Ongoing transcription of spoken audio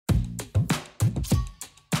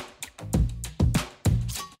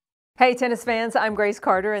Hey tennis fans, I'm Grace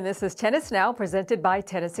Carter and this is Tennis Now presented by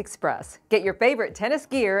Tennis Express. Get your favorite tennis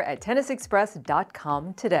gear at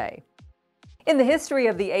tennisexpress.com today. In the history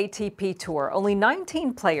of the ATP Tour, only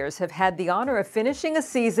 19 players have had the honor of finishing a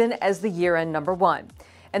season as the year-end #1.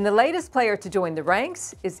 And the latest player to join the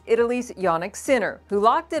ranks is Italy's Jannik Sinner, who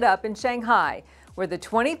locked it up in Shanghai, where the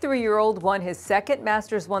 23-year-old won his second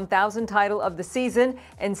Masters 1000 title of the season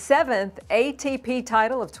and 7th ATP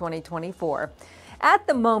title of 2024. At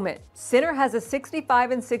the moment, Sinner has a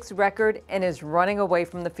 65-6 record and is running away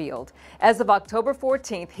from the field. As of October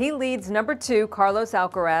 14th, he leads number 2 Carlos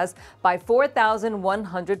Alcaraz by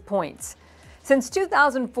 4,100 points. Since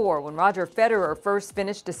 2004, when Roger Federer first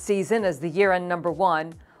finished a season as the year-end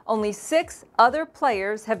 #1, only 6 other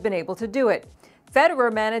players have been able to do it.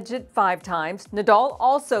 Federer managed it 5 times, Nadal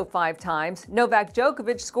also 5 times, Novak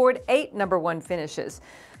Djokovic scored 8 #1 finishes.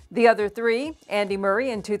 The other 3, Andy Murray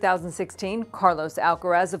in 2016, Carlos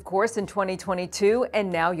Alcaraz, of course, in 2022,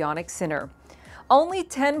 and now Jannik Sinner. Only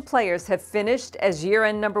 10 players have finished as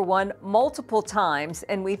year-end #1 multiple times,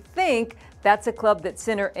 and we think that's a club that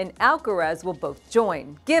Sinner and Alcaraz will both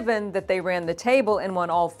join, given that they ran the table and won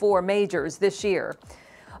all 4 majors this year.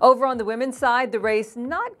 Over on the women's side, the race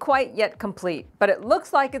not quite yet complete, but it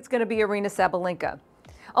looks like it's going to be Aryna Sabalenka.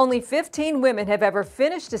 Only 15 women have ever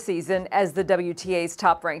finished a season as the WTA's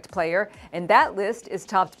top-ranked player, and that list is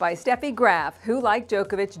topped by Steffi Graf, who, like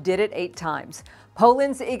Djokovic, did it 8 times.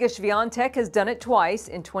 Poland's Iga Świątek has done it twice,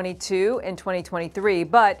 in 22 and 2023,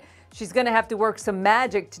 but she's going to have to work some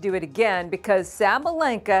magic to do it again because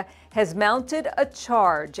Sabalenka has mounted a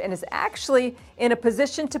charge and is actually in a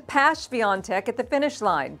position to pass Świątek at the finish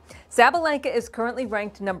line. Sabalenka is currently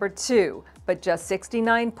ranked number 2, but just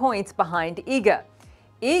 69 points behind Iga.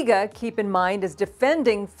 Iga, keep in mind, is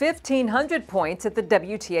defending 1,500 points at the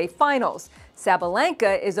WTA Finals.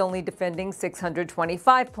 Sabalenka is only defending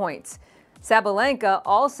 625 points. Sabalenka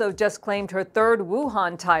also just claimed her 3rd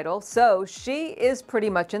Wuhan title, so she is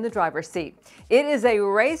pretty much in the driver's seat. It is a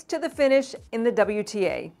race to the finish in the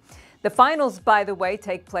WTA. The finals, by the way,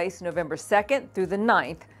 take place November 2nd through the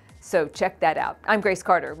 9th, so check that out. I'm Grace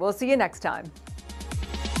Carter. We'll see you next time.